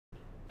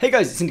Hey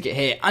guys, it's Syndicate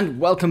here, and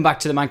welcome back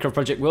to the Minecraft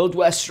Project world,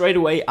 where straight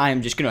away I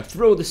am just going to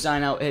throw the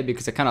sign out here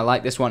because I kind of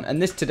like this one. And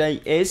this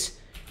today is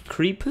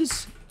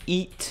Creepers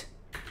Eat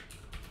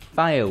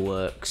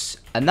Fireworks,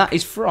 and that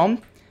is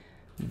from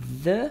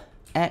the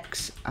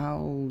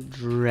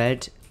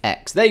XLDread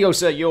X. There you go,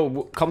 sir.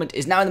 Your comment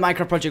is now in the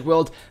Minecraft Project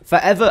world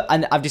forever,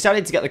 and I've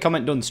decided to get the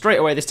comment done straight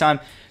away this time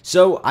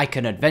so I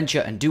can adventure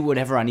and do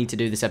whatever I need to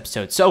do this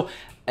episode. So,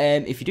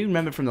 if you do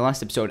remember from the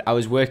last episode, I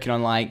was working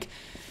on like...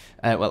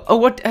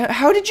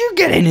 how did you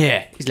get in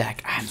here? He's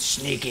like, I'm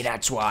sneaky,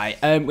 that's why.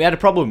 We had a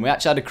problem. We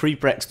actually had a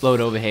creeper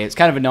explode over here. It's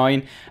kind of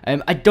annoying.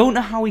 I don't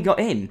know how he got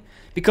in,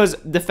 because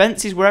the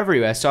fences were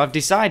everywhere, so I've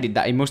decided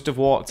that he must have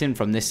walked in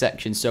from this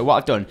section. So what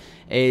I've done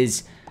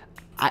is,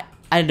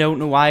 I don't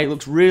know why, it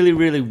looks really,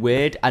 really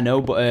weird, I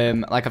know, but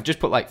like I've just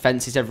put like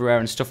fences everywhere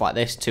and stuff like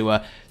this to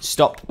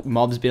stop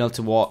mobs being able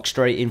to walk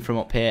straight in from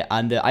up here.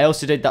 And I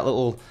also did that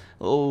little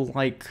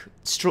like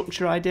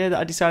structure idea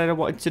that I decided I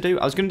wanted to do.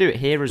 I was going to do it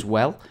here as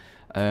well.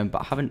 But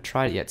I haven't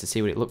tried it yet to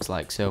see what it looks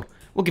like, so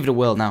we'll give it a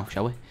whirl now,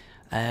 shall we?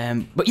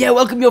 But yeah,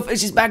 welcome your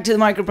faces back to the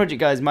Minecraft Project,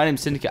 guys. My name's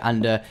Syndicate,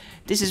 and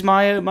this is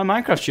my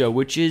Minecraft show,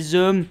 which is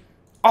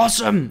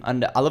awesome,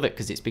 and I love it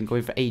because it's been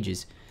going for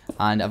ages.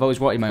 And I've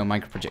always wanted my own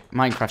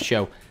Minecraft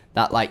show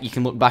that like you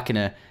can look back in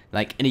a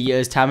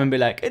year's time and be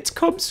like, it's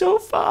come so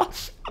far.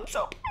 I'm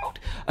so proud.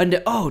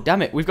 And oh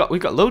damn it, we've got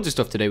loads of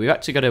stuff to do. We've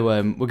actually got to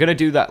we're gonna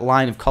do that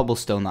line of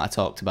cobblestone that I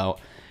talked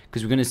about,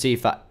 because we're gonna see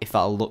if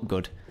that'll look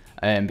good.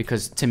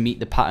 Because to meet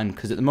the pattern,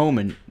 because at the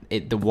moment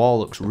the wall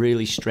looks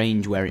really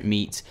strange where it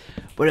meets.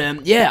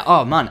 But yeah,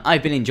 oh man,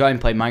 I've been enjoying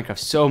playing Minecraft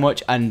so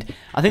much, and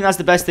I think that's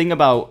the best thing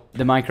about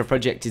the Minecraft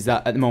project is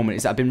that at the moment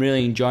is that I've been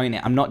really enjoying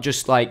it. I'm not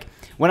just like,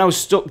 when I was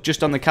stuck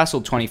just on the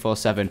castle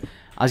 24/7,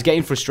 I was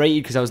getting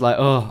frustrated because I was like,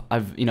 oh,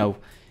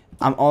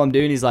 all I'm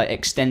doing is like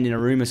extending a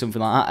room or something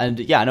like that. And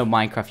yeah, I know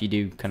Minecraft you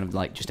do kind of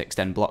like just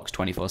extend blocks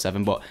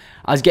 24/7, but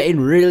I was getting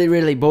really,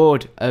 really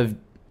bored of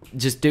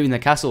just doing the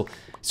castle.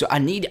 So I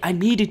need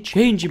a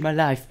change in my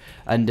life,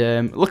 and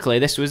luckily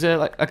this was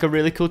like a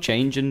really cool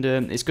change, and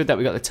it's good that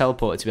we got the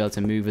teleporter to be able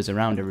to move us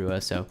around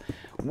everywhere. So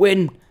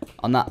win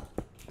on that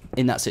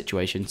in that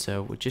situation.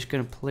 So we're just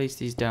gonna place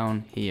these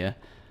down here.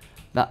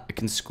 That I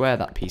can square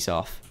that piece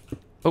off.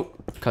 Oh,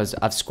 because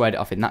I've squared it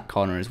off in that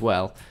corner as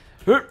well,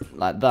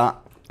 like that.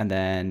 And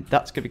then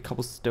that's gonna be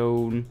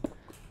cobblestone.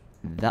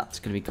 That's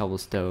gonna be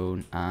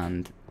cobblestone,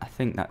 and I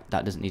think that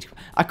doesn't need to.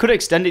 I could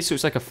extend it so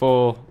it's like a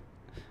four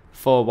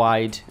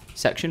wide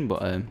section,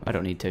 but I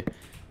don't need to,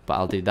 but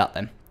I'll do that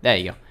then. There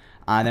you go.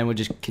 And then we'll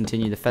just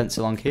continue the fence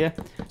along here,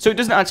 so it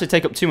doesn't actually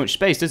take up too much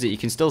space, does it? You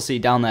can still see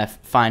down there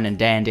fine and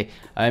dandy.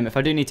 If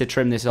I do need to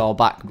trim this all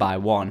back by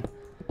one,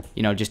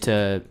 you know, just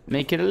to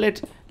make it a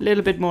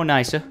little bit more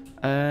nicer,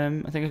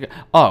 I think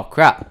oh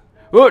crap.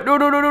 Oh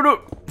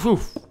no. Whew,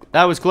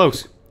 that was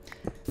close.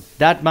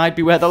 That might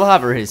be where the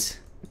lava is.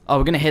 Oh,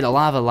 we're gonna hit the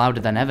lava louder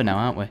than ever now,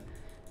 aren't we?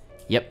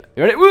 Yep.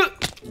 You ready? Woo!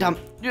 Damn.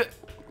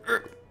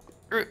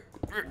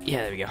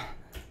 Yeah, there we go.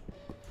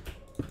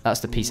 That's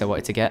the piece I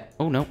wanted to get.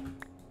 Oh no,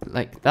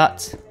 like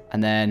that.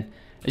 And then,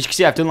 as you can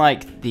see, I've done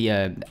like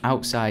the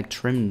outside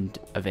trimmed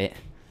of it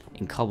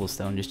in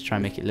cobblestone just to try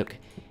and make it look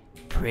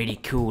pretty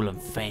cool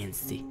and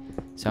fancy.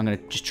 So I'm gonna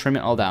just trim it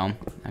all down.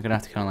 I'm gonna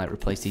have to kind of like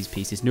replace these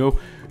pieces. No.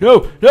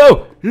 Oh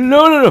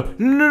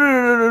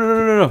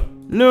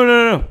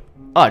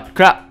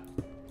crap.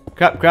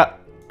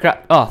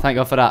 Oh, thank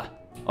God for that.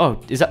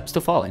 Oh, is that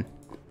still falling?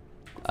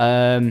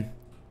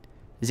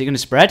 Is it gonna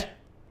spread?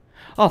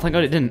 Oh, thank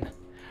God it didn't.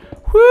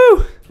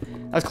 Woo!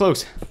 That was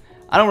close.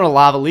 I don't want a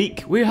lava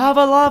leak. We have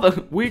a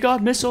lava. We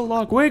got missile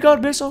log. I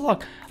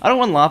don't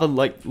want lava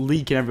like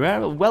leaking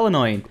everywhere. Well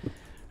annoying.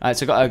 Alright,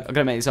 so I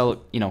gotta make this all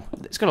look, you know,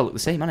 it's gotta look the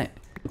same, hasn't it?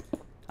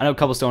 I know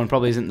cobblestone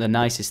probably isn't the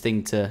nicest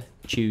thing to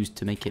choose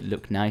to make it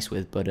look nice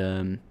with, but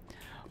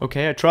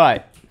okay, I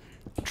try.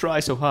 Try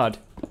so hard.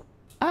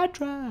 I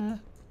try.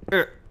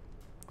 There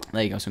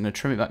you go. So I'm gonna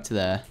trim it back to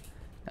there.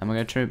 Am I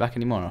gonna trim it back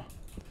anymore?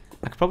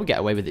 I could probably get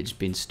away with it just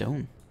being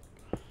stone.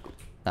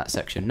 That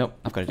section. Nope,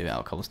 I've got to do it out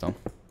of cobblestone.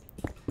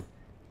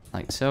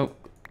 Like so.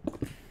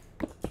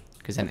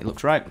 Because then it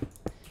looks right.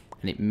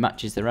 And it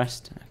matches the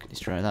rest. I can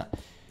destroy that.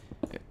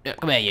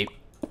 Come here, you.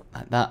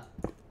 Like that.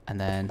 And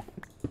then...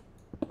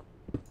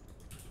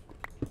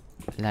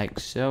 like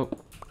so.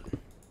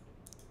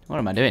 What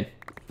am I doing?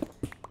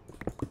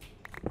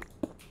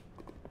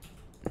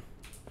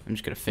 I'm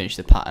just going to finish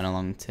the pattern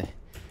along to...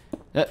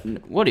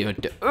 what do you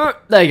do?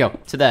 There you go.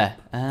 To there.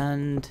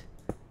 And...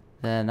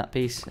 then that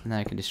piece, and then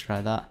I can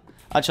destroy that.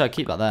 Actually, I'll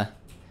keep that there.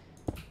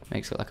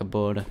 Makes it look like a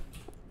border.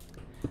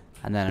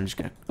 And then I'm just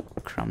going to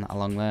cram that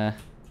along there.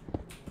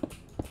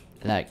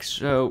 Like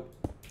so.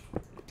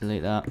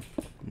 Delete that.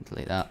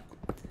 Delete that.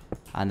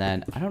 And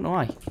then, I don't know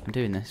why I'm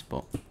doing this,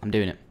 but I'm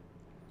doing it.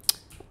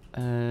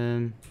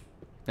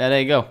 Yeah, there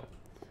you go.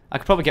 I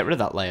could probably get rid of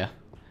that layer.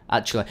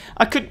 Actually,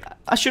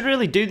 I should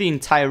really do the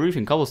entire roof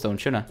in cobblestone,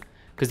 shouldn't I?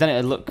 Because then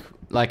it'd look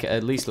like,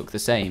 at least look the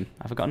same.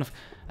 I've got enough.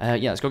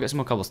 Yeah, let's go get some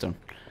more cobblestone.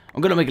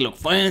 I'm gonna make it look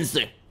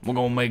fancy. We're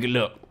gonna make it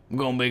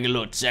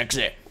look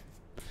sexy.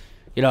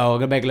 You know, I'm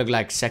gonna make it look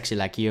like sexy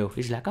like you.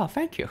 He's like, oh,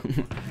 thank you.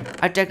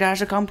 I take that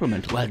as a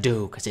compliment. Well,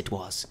 do, because it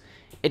was.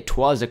 It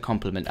was a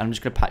compliment. I'm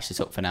just gonna patch this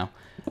up for now.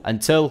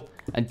 Until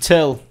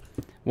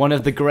one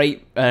of the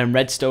great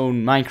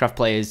Redstone Minecraft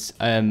players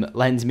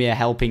lends me a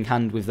helping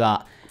hand with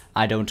that.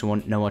 I don't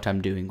know what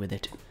I'm doing with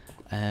it.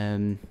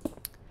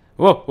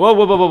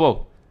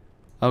 Whoa.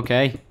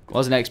 Okay,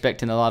 wasn't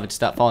expecting the lava to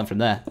start falling from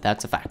there.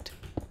 That's a fact.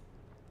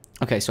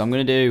 Okay, so I'm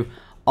gonna do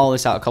all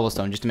this out of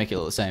cobblestone just to make it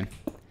look the same.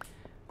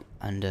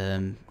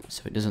 And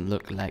so it doesn't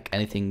look like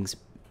anything's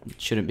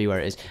shouldn't be where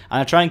it is.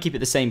 And I try and keep it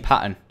the same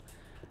pattern.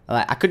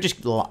 Like I could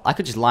just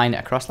line it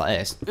across like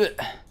this.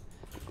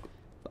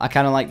 I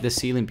kind of like the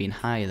ceiling being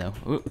higher though.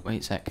 Ooh,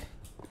 wait a sec.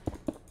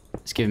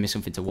 It's giving me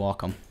something to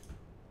walk on.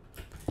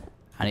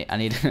 I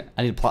need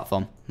a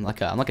platform. I'm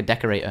like a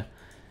decorator.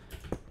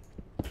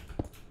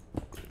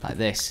 Like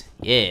this.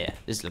 Yeah,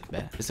 this looks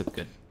better. This looks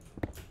good.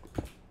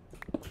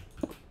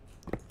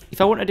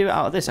 If I wanted to do it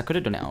out of this, I could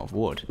have done it out of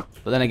wood.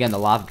 But then again, the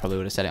lava probably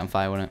would have set it on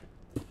fire, wouldn't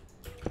it?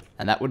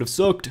 And that would have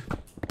sucked.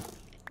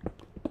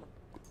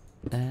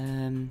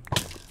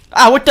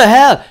 Ah, what the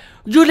hell?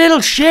 You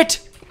little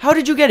shit! How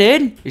did you get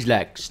in? He's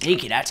like,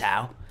 sneaky, that's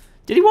how.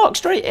 Did he walk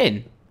straight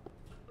in?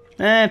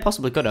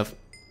 Possibly could have.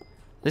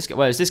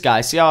 Where's this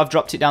guy? See how I've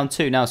dropped it down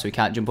 2 now so he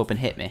can't jump up and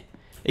hit me?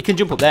 He can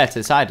jump up there to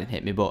the side and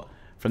hit me, but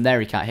from there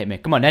he can't hit me.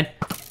 Come on then.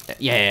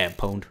 Yeah,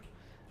 pwned.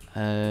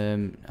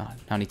 Now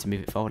I need to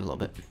move it forward a little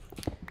bit.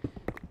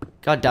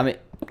 God damn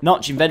it.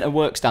 Notch, invent a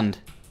work stand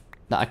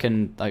that I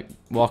can like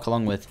walk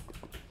along with.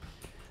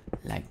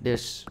 Like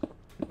this.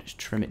 Just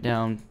trim it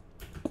down.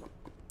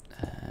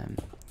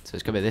 So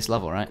it's gonna be this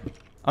level, right?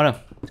 Oh no,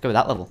 it's gonna be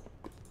that level.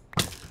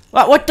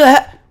 What the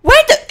heck?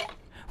 Where did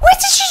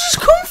she just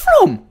come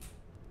from?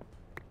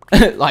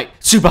 Like,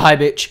 super high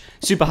bitch.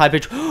 Super high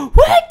bitch.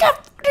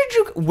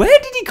 Where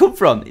did he come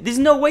from? There's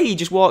no way he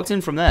just walked in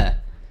from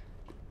there.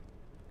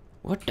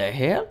 What the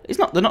hell?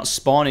 They're not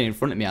spawning in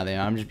front of me, are they?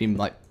 I'm just being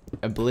like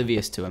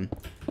oblivious to them.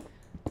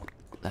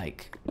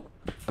 Like,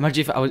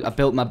 imagine if I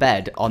built my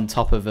bed on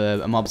top of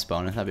a mob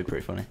spawner. That'd be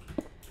pretty funny.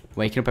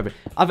 Waking up every...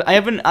 I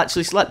haven't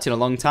actually slept in a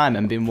long time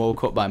and been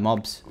woke up by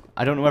mobs.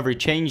 I don't know whether he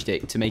changed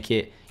it to make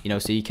it, you know,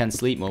 so you can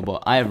sleep more,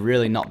 but I have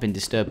really not been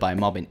disturbed by a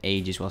mob in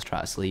ages whilst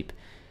trying to sleep.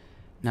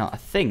 Now, I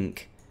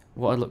think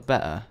what would look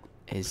better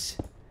is...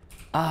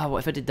 Ah, what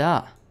if I did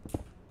that?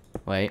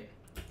 Wait.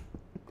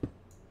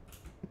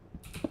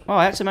 Oh,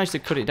 I actually managed to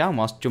cut it down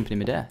whilst jumping in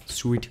midair.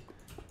 Sweet.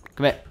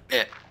 Come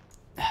here.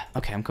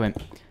 Okay, I'm coming.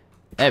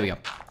 There we go.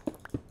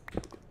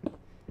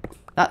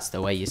 That's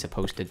the way you're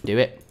supposed to do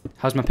it.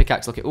 How's my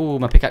pickaxe looking? Ooh,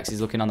 my pickaxe is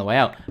looking on the way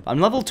out. But I'm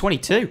level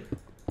 22.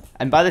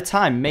 And by the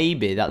time,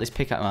 maybe, that this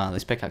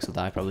pickaxe will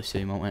die probably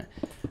soon, won't it?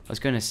 I was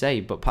going to say,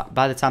 but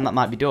by the time that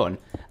might be done,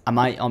 I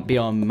might be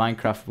on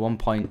Minecraft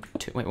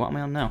 1.2. Wait, what am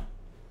I on now?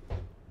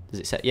 Does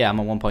it say? Yeah, I'm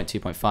on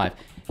 1.2.5.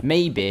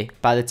 Maybe,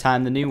 by the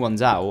time the new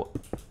one's out,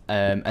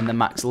 and the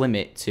max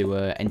limit to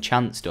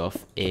enchant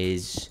stuff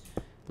is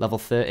level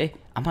 30,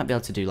 I might be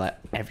able to do, like,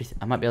 everything.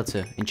 I might be able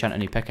to enchant a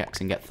new pickaxe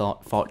and get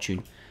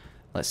fortune.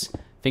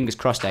 Fingers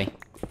crossed, eh?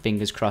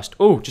 Fingers crossed.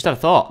 Oh, just had a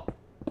thought.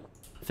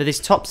 For this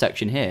top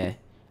section here,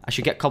 I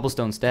should get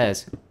cobblestone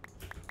stairs.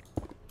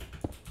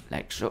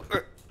 Like so.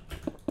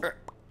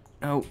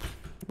 Nope.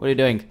 What are you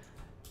doing?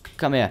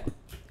 Come here.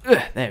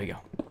 There we go.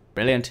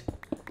 Brilliant.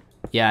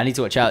 Yeah, I need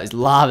to watch out. This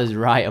lava's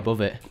right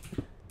above it.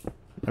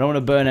 I don't want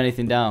to burn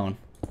anything down.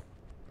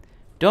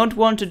 Don't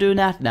want to do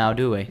that now,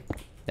 do we?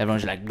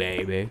 Everyone's like,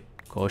 baby.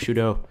 Of course you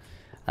do.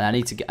 And I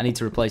need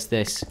to replace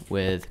this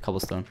with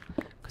cobblestone.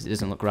 It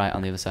doesn't look right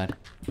on the other side.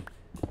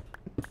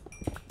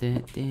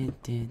 I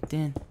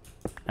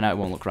know it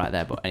won't look right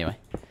there, but anyway.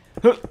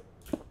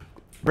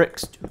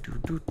 Bricks.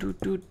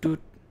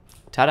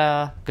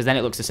 Ta-da! Because then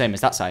it looks the same as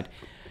that side.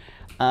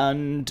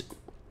 And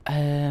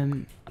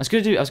I was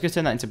gonna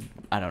turn that into,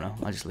 I don't know.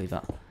 I'll just leave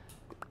that.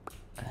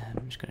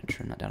 I'm just gonna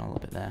trim that down a little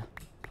bit there.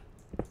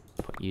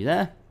 Put you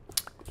there.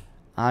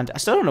 And I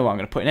still don't know what I'm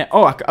gonna put in it.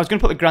 Oh, I was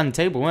gonna put the grand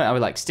table, weren't I?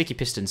 With like sticky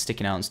pistons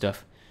sticking out and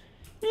stuff.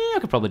 Yeah, I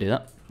could probably do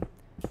that.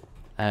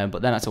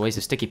 But then that's a waste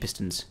of sticky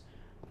pistons.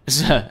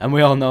 And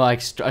we all know I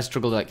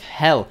struggled like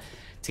hell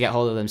to get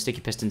hold of them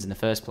sticky pistons in the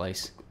first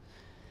place.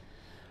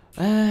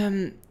 Oh, do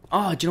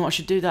you know what I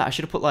should do that? I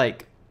should have put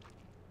like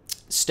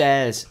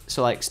stairs.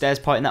 So like stairs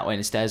pointing that way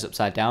and stairs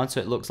upside down so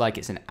it looks like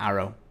it's an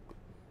arrow.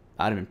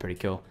 That'd have been pretty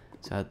cool.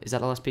 So is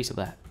that the last piece up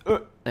there?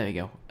 There we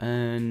go.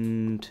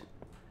 And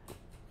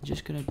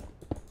I'm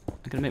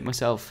gonna make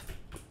myself...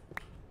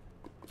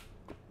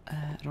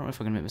 I don't know if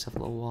I'm gonna make myself a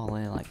little wall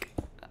here like...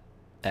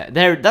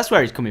 there, that's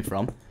where he's coming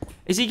from.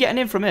 Is he getting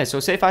in from here? So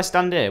say if I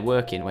stand here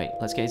working, wait,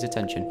 let's get his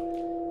attention.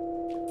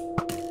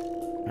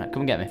 Right,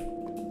 come and get me.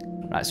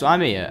 Right, so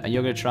I'm here, and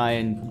you're going to try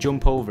and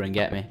jump over and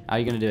get me. How are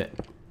you going to do it?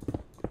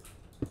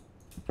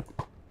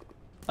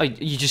 Oh,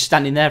 you're just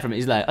standing there from it.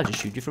 He's like, I'll just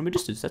shoot you from a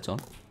distance, that's all.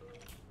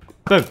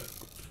 Boom.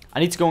 I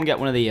need to go and get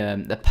one of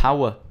the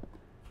power...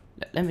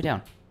 Let me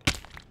down.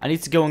 I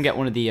need to go and get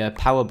one of the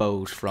power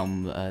bows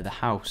from the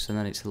house, and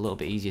then it's a little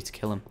bit easier to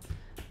kill him.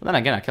 Well, then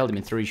again, I killed him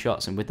in 3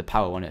 shots, and with the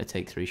power, I wanted to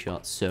take 3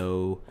 shots,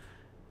 so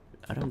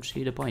I don't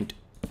see the point.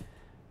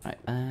 Right,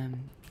 gonna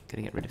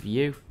get rid of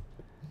you.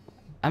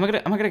 Am I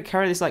gonna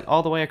carry this like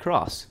all the way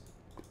across?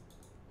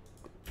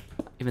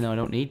 Even though I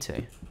don't need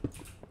to.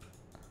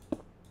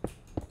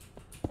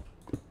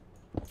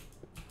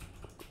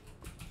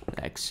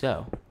 Like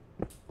so.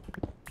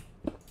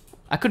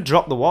 I could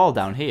drop the wall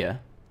down here.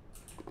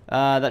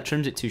 That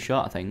trims it too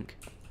short, I think.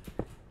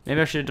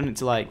 Maybe I should have done it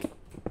to like,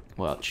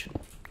 watch.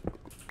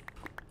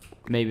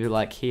 Maybe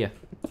like here.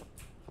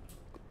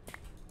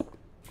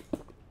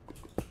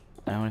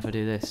 I don't know if I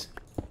do this.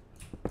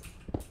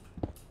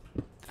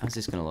 How's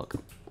this gonna look?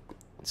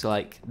 So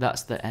like,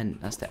 that's the end,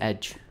 that's the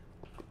edge.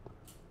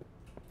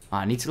 Oh,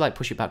 I need to like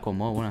push it back one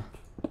more, won't I?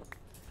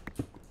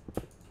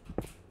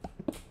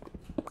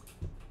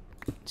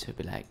 So it'd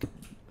be like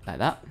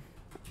that.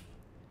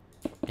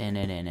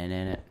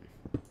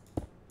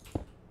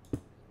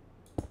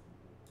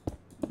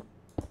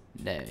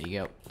 There you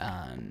go.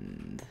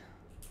 And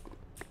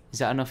is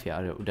that enough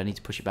yet? Or do I need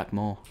to push it back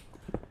more?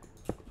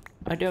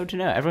 I don't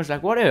know. Everyone's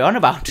like, what are you on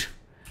about?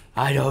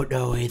 I don't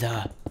know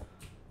either.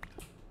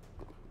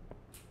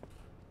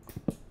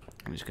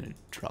 I'm just gonna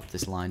drop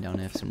this line down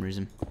here for some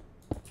reason.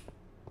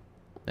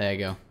 There you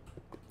go.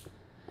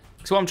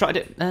 So what I'm trying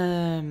to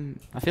do,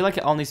 I feel like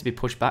it all needs to be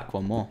pushed back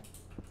one more.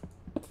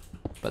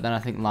 But then I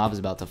think lava's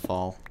about to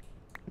fall.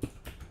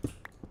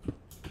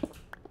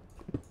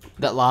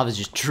 That lava's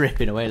just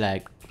dripping away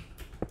like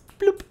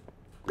bloop,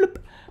 bloop.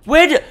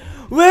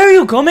 Where are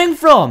you coming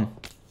from?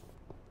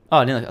 Oh,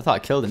 I thought I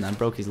killed him then,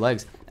 broke his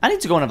legs. I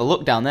need to go and have a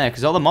look down there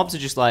because all the mobs are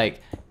just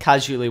like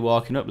casually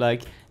walking up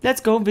like, let's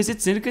go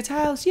visit Syndicate's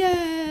house,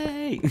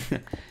 yay!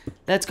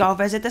 Let's go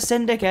visit the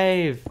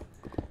Syndicate.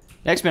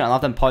 Next minute I'll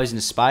have them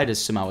poisonous spiders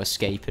somehow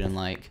escaping and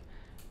like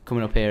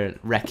coming up here and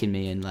wrecking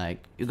me and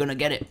like, you're gonna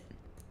get it.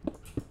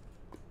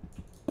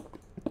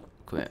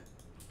 Quit.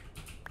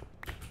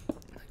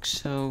 Like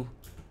so.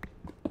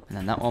 And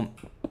then that one,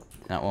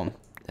 then that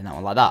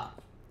one like that.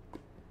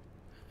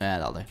 Yeah,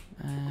 that'll do.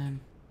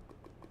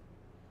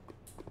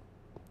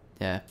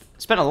 Yeah,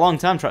 spent a long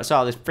time trying to sort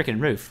out this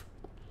freaking roof.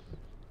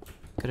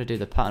 Gotta do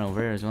the pattern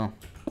over here as well.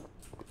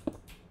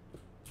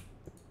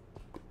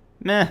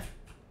 Meh,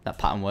 that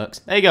pattern works.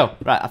 There you go.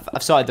 Right,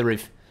 I've sorted the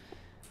roof.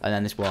 And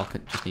then this wall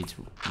just needs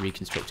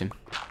reconstructing.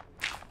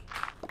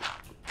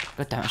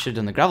 God damn, I should have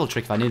done the gravel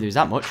trick if I knew there was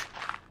that much.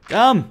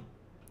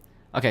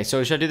 Okay,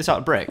 so should I do this out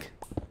of brick?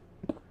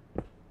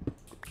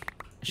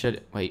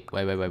 Wait.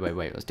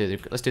 Let's do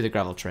the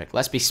gravel trick.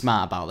 Let's be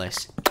smart about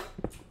this.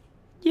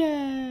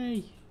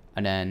 Yay!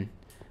 And then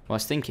what I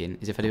was thinking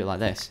is if I do it like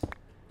this.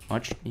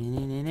 Watch.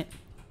 The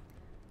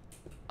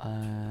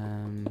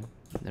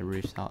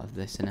roof's out of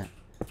this, innit?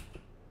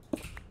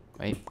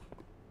 Wait.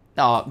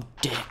 Oh,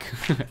 dick.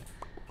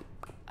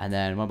 And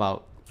then what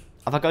about,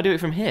 have I got to do it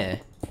from here?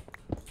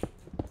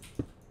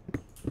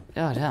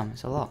 Oh damn,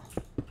 it's a lot.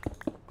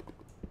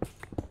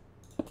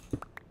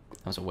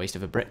 That was a waste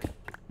of a brick.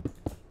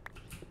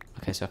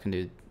 Okay, so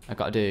I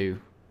gotta do,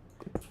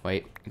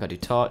 wait, I gotta do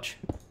torch,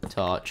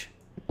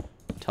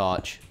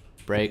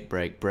 break.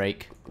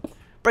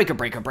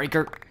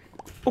 Breaker.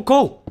 Oh,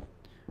 cool.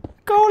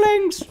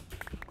 Coalings.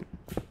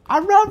 I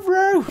love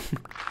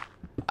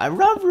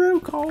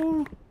you,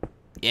 coal.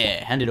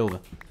 Yeah, hand it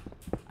over.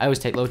 I always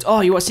take loads. Oh,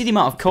 you want to see the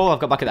amount of coal I've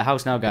got back at the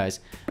house now, guys?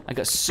 I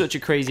got such a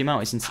crazy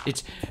amount.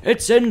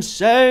 It's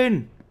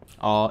insane.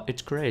 Oh,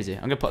 it's crazy.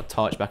 I'm gonna put a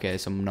torch back here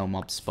so no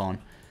mobs spawn.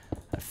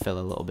 And fill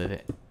a little bit of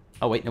it.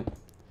 Oh wait, nope.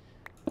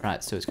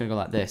 Right, so it's gonna go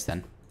like this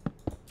then.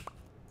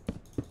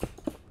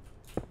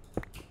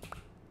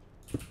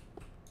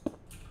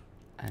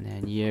 And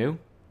then you.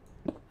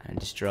 And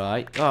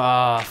destroy.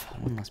 Oh,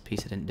 one last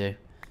piece I didn't do.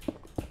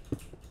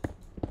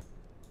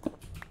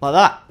 Like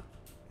that.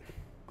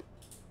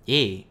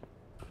 Yeah.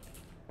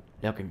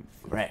 Looking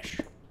fresh.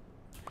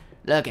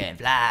 Looking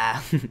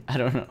fly. I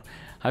don't know.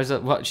 I was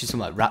watching some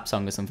like rap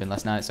song or something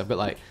last night, so I've got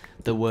like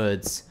the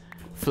words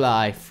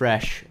fly,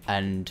 fresh,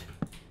 and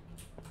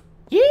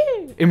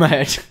yeah in my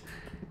head.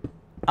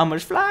 How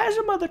much fly is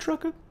a mother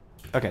trucker?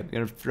 Okay, I'm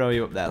gonna throw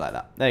you up there like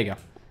that. There you go.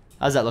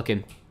 How's that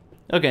looking?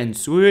 Looking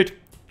sweet.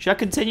 Should I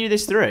continue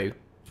this through?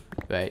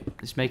 Wait,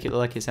 let's make it look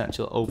like it's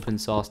actual open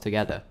source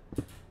together.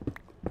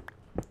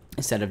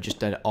 Instead of just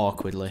dead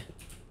awkwardly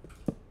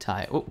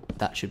tie it. Oh,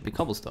 that should be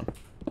cobblestone.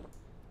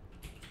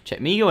 Check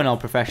me going all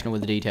professional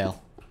with the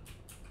detail.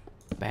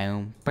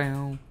 Bow.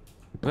 Oh,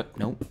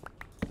 nope.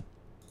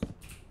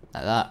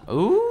 Like that.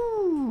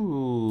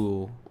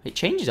 Ooh. It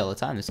changes all the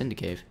time, the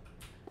Syndicate.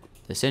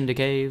 The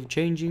Syndicate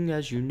changing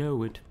as you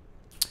know it.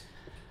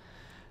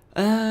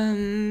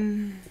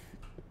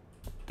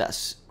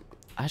 That's...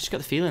 I just got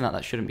the feeling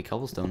that shouldn't be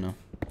cobblestone though.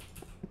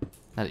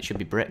 That it should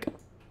be brick.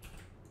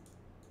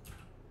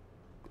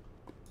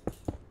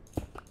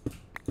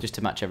 Just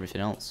to match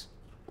everything else.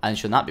 And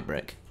shouldn't that be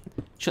brick?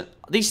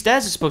 These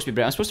stairs are supposed to be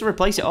brick. I'm supposed to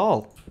replace it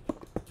all.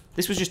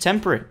 This was just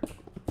temporary.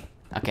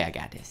 Okay, I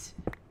got this.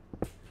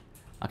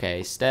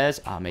 Okay, stairs.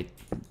 Oh, I made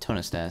a ton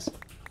of stairs.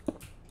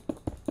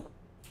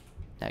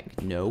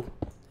 Like, no.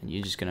 And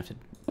you're just gonna have to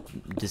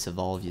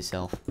disevolve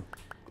yourself.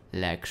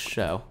 Like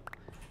so.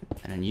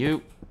 And then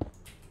you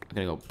are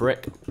gonna go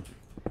brick.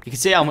 You can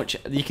see how much.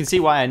 You can see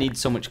why I need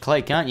so much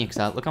clay, can't you?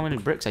 Because look how many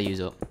bricks I use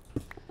up.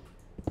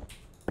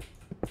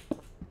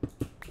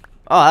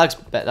 Oh,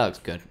 that looks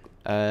good.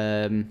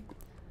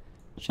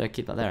 Should I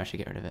keep that there? Or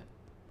should I get rid of it?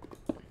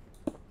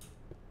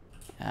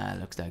 Ah,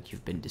 looks like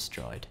you've been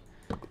destroyed.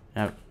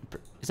 Now,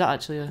 is that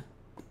actually a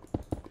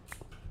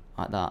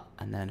like that?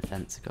 And then a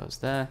fence that goes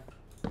there.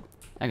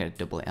 I'm gonna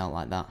double it out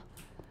like that.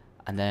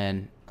 And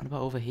then what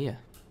about over here?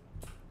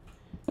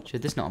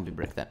 Should this not be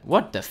brick then?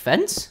 What, the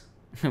fence?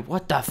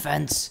 What the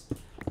fence?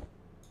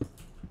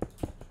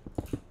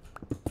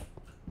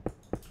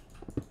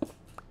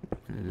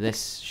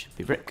 This should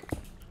be brick.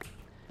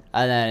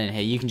 And then in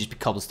here, you can just be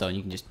cobblestone.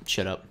 You can just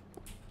shut up.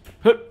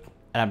 And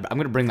I'm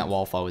going to bring that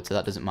wall forward, so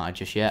that doesn't matter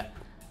just yet.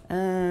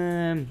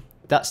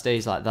 That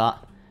stays like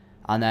that.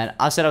 And then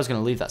I said I was going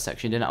to leave that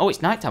section, didn't I? Oh,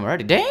 it's nighttime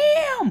already.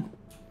 Damn!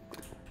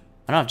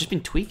 I know, I've just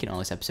been tweaking all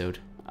this episode.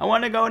 I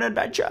want to go on an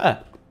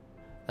adventure.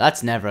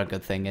 That's never a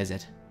good thing, is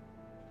it?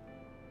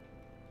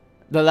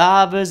 The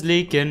lava's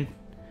leaking.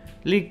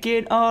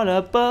 Leaking all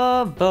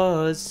above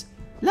us.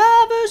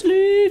 Lava's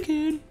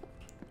leaking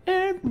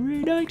every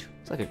night.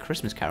 It's like a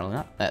Christmas carol,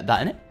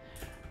 that in it.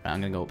 Right,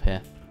 I'm gonna go up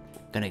here.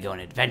 Gonna go on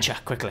an adventure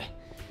quickly.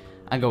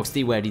 And go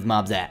see where these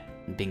mobs at.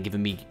 Been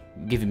giving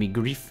me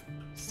grief.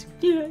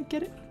 Yeah,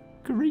 get it?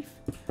 Grief.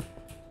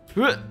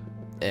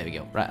 There we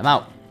go. Right, I'm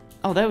out.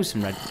 Oh, there was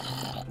some red.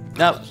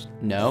 No.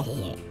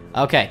 No.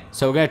 Okay,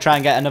 so we're gonna try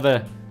and get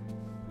another.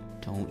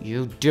 Don't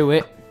you do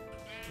it.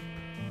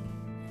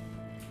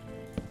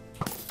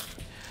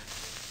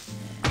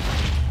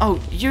 Oh,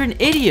 you're an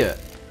idiot.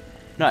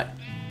 Right,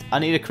 I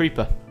need a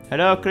creeper.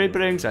 Hello,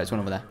 creeperings. Right, it's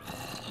one over there.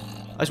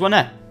 Oh, there's one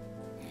there.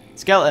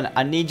 Skeleton,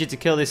 I need you to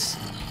kill this.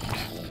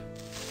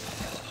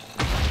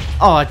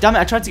 Oh, damn it.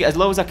 I tried to get as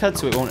low as I could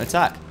so it won't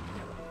attack.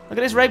 Look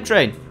at this rape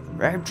train.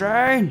 Rape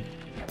train.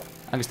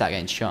 I'm gonna start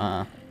getting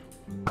shot.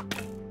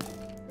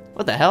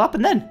 What the hell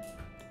happened then?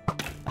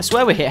 I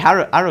swear we hit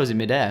arrows in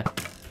midair.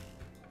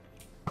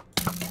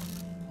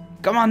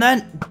 Come on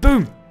then.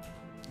 Boom.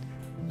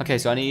 Okay,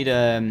 so I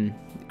need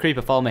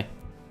creeper, follow me.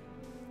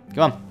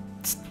 Come on.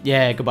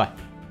 Yeah, goodbye.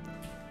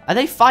 Are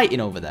they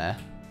fighting over there?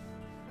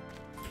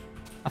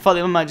 I thought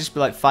they might just be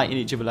like fighting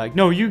each other like,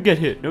 no, you get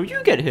hit. No,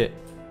 you get hit.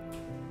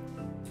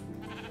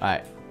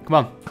 Alright, come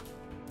on.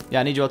 Yeah,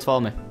 I need you all to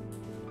follow me.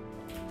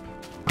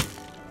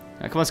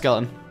 Right, come on,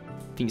 skeleton.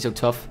 Think you're so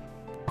tough.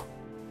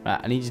 Right,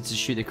 I need you to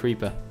shoot the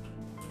creeper.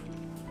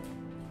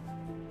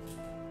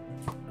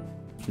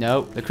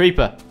 No, the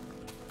creeper.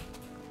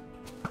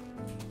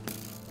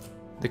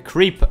 The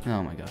creeper.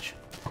 Oh my gosh.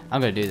 I'm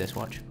gonna do this,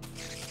 watch.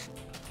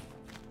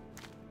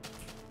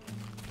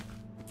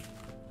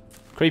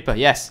 Creeper,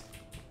 yes.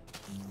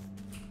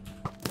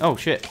 Oh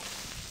shit.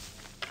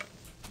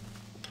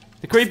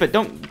 The creeper,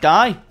 don't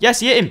die.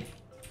 Yes, you hit him.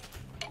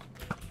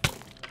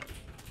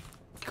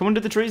 Come under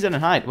the trees then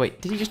and hide.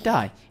 Wait, did he just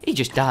die? He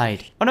just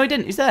died. Oh no, he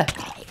didn't. He's there.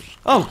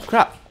 Oh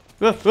crap.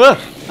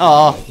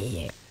 Oh.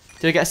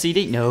 Did I get a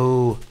CD?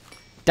 No.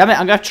 Damn it, I'm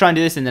gonna have to try and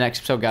do this in the next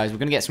episode, guys. We're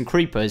gonna get some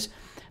creepers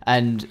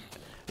and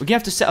we're gonna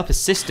have to set up a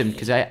system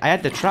because I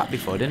had the trap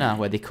before, didn't I?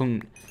 Where they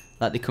couldn't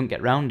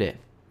get round it.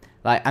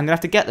 Like, I'm gonna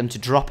have to get them to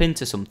drop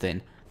into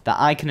something that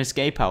I can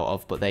escape out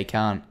of, but they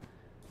can't.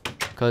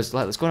 Because,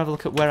 like, let's go and have a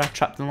look at where I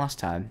trapped them last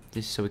time.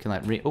 Just so we can,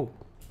 like, oh,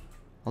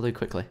 I'll do it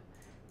quickly.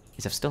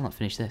 Is I've still not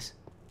finished this.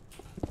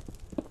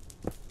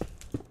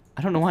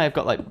 I don't know why I've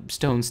got, like,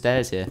 stone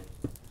stairs here.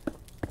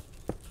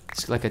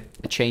 It's like a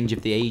change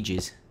of the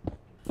ages.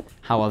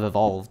 How I've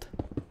evolved.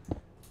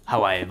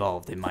 How I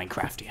evolved in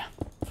Minecraft, yeah.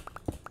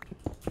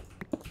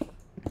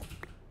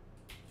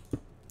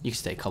 You can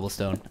stay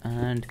cobblestone.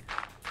 And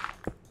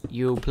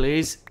you,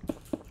 please.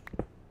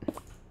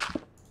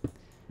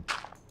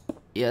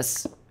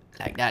 Yes,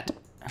 like that.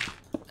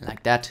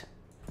 Like that.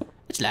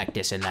 It's like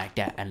this and like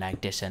that and like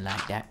this and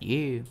like that.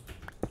 You.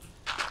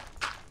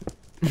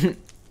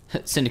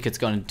 Syndicate's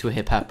gone into a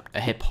hip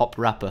hop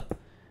rapper.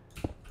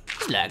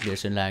 It's like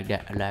this and like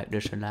that and like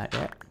this and like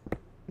that.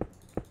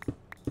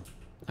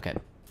 Okay,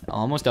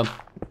 almost done.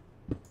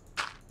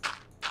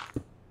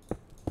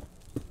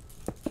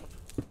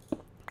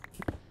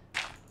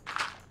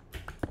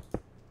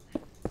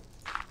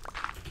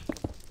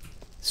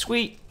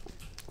 Sweet.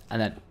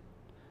 And then,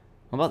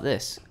 what about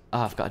this? Oh,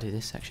 I've got to do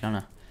this section,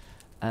 haven't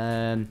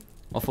I?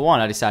 Well, for one,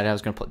 I decided I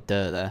was going to put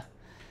dirt there.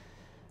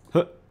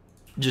 Huh.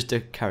 Just to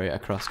carry it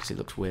across, because it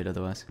looks weird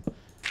otherwise.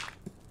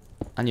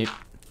 And you...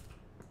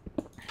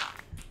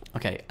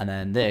 Okay, and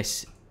then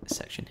this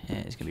section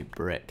here is going to be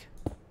brick.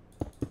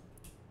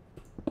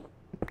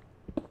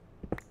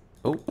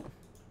 Oh.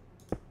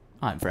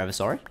 I'm forever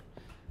sorry.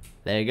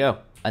 There you go.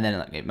 And then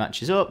it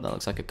matches up. That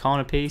looks like a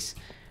corner piece,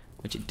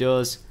 which it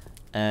does.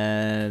 What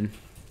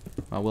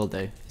I will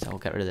do is I will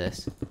get rid of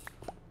this.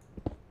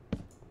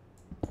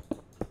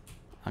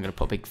 I'm gonna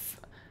put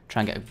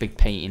try and get a big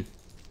painting.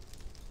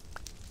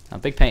 No,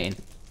 big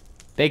painting.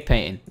 Big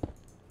painting.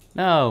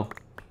 No,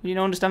 you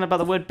don't understand about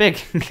the word big.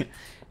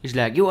 He's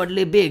like, you want to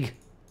live big.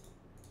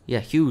 Yeah,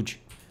 huge.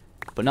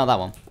 But not that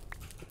one.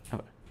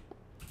 Oh.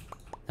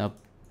 No,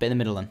 bit in the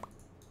middle then.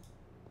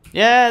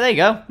 Yeah, there you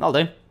go. That'll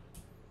do.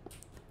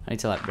 I need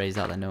to like raise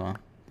that then, no,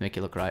 make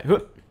it look right.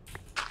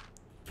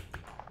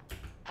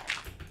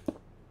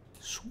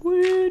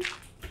 Sweet.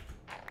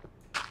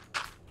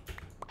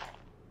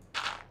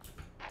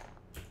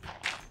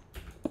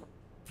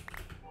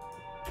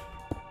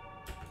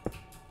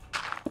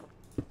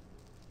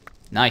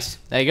 Nice.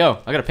 There you go.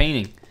 I got a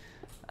painting.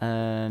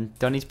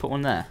 Do I need to put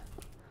one there?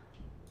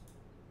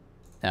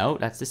 No,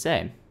 that's the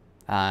same.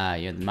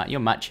 You're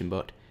matching,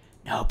 but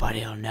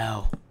nobody'll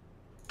know.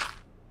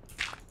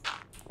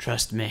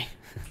 Trust me.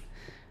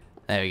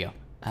 There we go.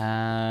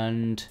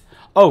 And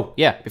oh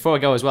yeah, before I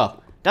go as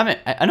well. Damn it!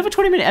 Another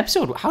 20-minute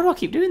episode. How do I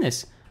keep doing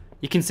this?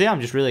 You can see I'm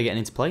just really getting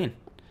into playing.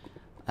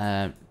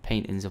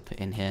 Paintings up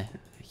in here.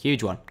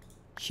 Huge one.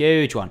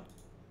 Huge one.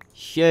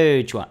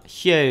 Huge one.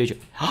 Huge.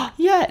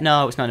 Yeah.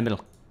 No, it's not in the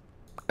middle.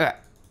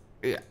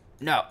 Yeah.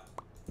 No.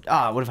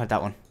 Ah, what if I had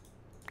that one?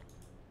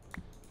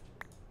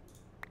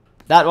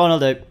 That one will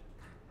do.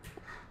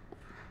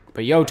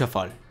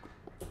 Beautiful.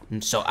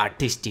 And so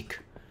artistic.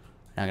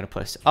 Now I'm gonna put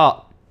this.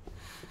 Oh.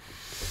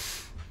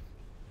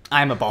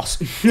 I am a boss.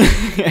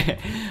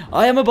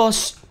 I am a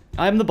boss.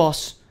 I am the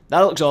boss. That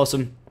looks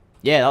awesome.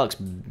 Yeah, that looks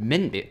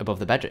mint above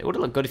the bedroom. It would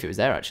have looked good if it was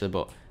there actually,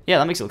 but yeah,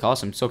 that makes it look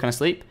awesome. So can I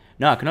sleep?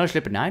 No, I can only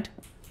sleep at night.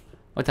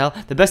 What the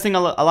hell? The best thing I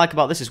like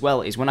about this as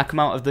well is when I come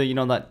out of the, you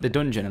know, like the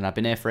dungeon and I've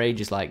been here for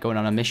ages, like going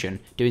on a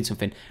mission, doing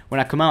something. When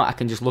I come out, I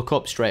can just look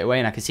up straight away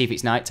and I can see if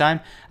it's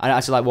nighttime. And I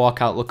actually like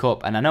walk out, look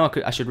up, and I know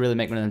I should really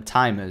make one of them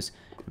timers,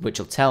 which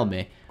will tell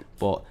me.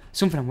 But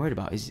something I'm worried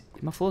about is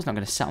my floor's not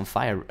going to set on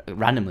fire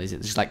randomly. Is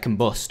it just like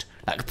combust?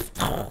 Like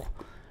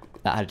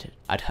that?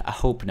 I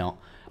hope not.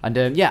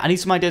 And yeah, I need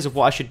some ideas of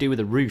what I should do with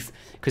the roof,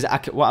 because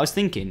what I was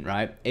thinking,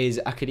 right,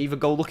 is I could either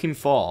go looking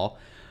for.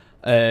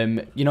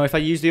 You know, if I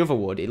use the other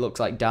wood, it looks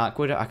like dark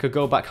wood. I could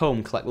go back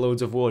home, collect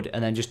loads of wood,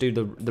 and then just do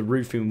the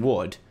roof in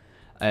wood.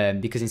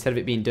 Because instead of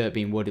it being dirt,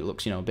 being wood, it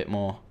looks, you know, a bit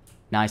more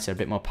nicer, a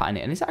bit more patterned.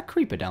 And is that a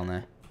creeper down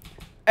there?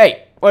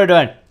 Hey, what are you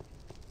doing?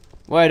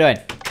 What are you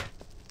doing?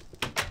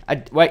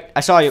 Wait,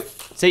 I saw you.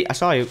 See, I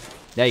saw you.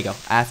 There you go.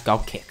 I've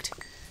got kicked.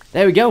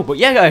 There we go. But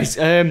yeah, guys,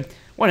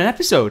 what an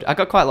episode. I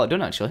got quite a lot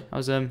done, actually. I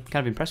was kind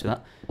of impressed with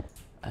that.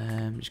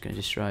 I'm just going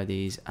to destroy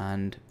these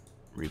and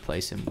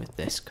replace them with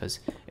this,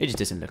 because it just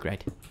doesn't look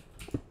right.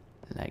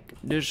 Like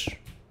this.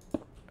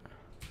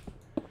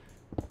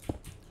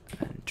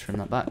 And trim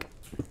that back.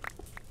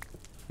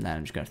 And then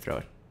I'm just going to throw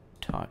a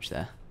torch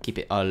there. Keep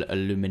it all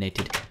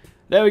illuminated.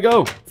 There we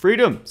go.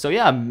 Freedom. So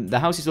yeah, the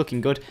house is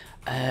looking good.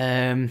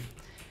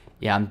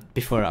 Yeah,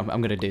 before I'm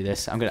gonna do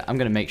this, I'm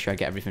gonna make sure I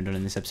get everything done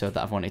in this episode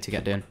that I've wanted to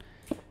get done.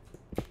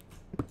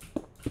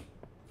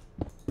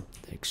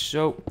 Like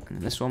so, and then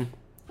this one.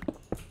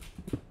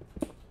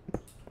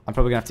 I'm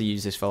probably gonna have to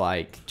use this for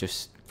like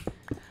just.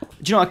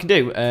 Do you know what I can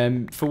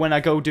do? For when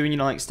I go doing, you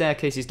know, like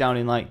staircases down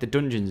in like the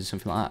dungeons or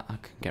something like that. I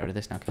can get rid of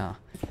this now, can't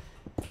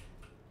I?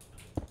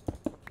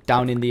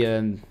 Down in the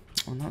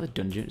oh, not the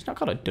dungeon. It's not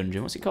called a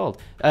dungeon. What's it called?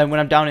 When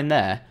I'm down in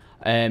there.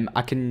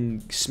 I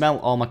can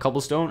smelt all my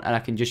cobblestone, and I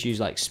can just use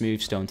like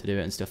smooth stone to do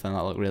it and stuff, and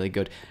that'll look really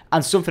good.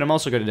 And something I'm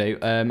also going to do,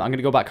 I'm going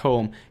to go back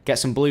home, get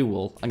some blue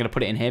wool. I'm going to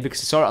put it in here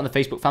because I saw it on the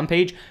Facebook fan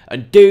page,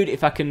 and dude,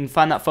 if I can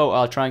find that photo,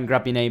 I'll try and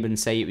grab your name and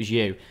say it was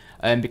you,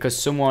 because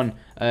someone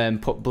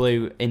put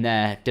blue in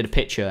there, did a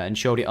picture and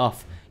showed it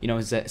off, you know,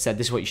 said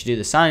this is what you should do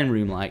the sign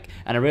room like,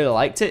 and I really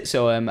liked it,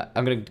 so I'm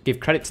going to give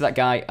credit to that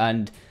guy,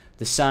 and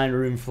the sign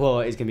room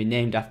floor is going to be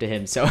named after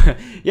him. So,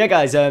 yeah,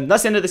 guys,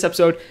 that's the end of this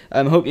episode.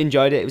 I hope you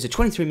enjoyed it. It was a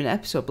 23-minute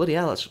episode. Bloody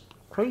hell, that's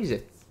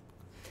crazy.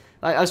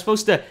 Like, I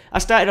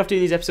started off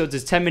doing these episodes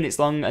as 10 minutes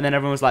long, and then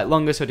everyone was like,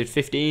 longer, so I did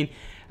 15.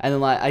 And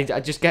then, like, I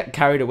just get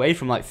carried away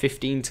from, like,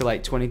 15 to,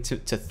 like, 20 to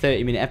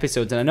 30-minute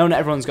episodes. And I know not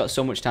everyone's got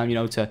so much time, you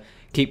know, to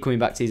keep coming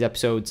back to these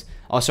episodes.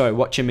 Oh, sorry,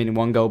 watch them in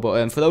one go.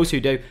 But for those who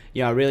do,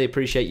 you know, I really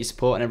appreciate your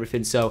support and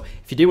everything. So,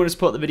 if you do want to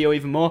support the video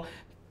even more,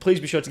 please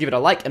be sure to give it a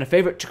like and a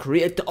favourite to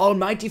create the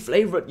almighty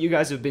Flavourite. You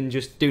guys have been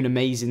just doing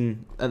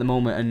amazing at the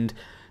moment and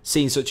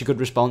seeing such a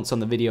good response on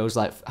the videos,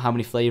 like how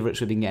many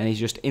favourites we've been getting is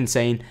just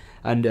insane.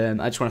 And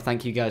I just want to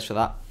thank you guys for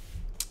that.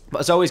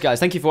 But as always, guys,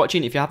 thank you for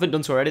watching. If you haven't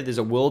done so already, there's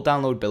a world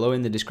download below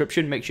in the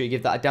description. Make sure you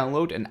give that a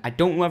download. And I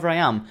don't know whether I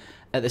am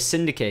at the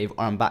Syndicate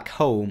or I'm back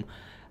home.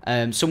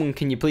 Someone,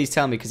 can you please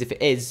tell me? Because if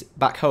it is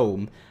back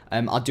home,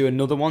 I'll do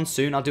another one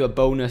soon. I'll do a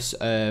bonus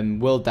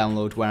world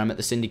download where I'm at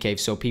the Syndicate,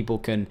 so people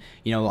can,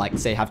 you know, like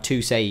say have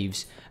 2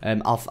 saves.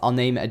 I'll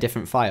name it a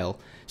different file,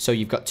 so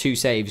you've got 2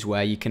 saves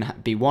where you can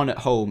be 1 at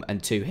home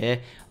and 2 here.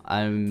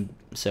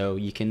 So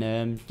you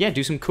can yeah,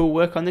 do some cool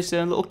work on this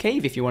little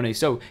cave if you want to.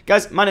 So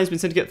guys, my name's been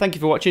Syndicate. Thank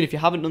you for watching. If you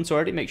haven't done so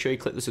already, make sure you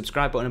click the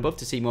subscribe button above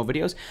to see more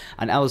videos,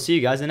 and I will see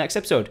you guys in the next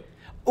episode.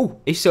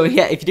 Oh, if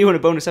you do want a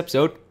bonus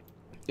episode,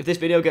 if this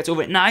video gets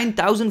over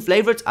 9,000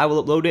 favourites, I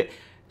will upload it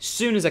as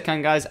soon as I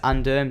can, guys.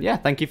 And yeah,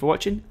 thank you for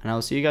watching, and I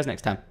will see you guys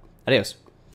next time. Adios.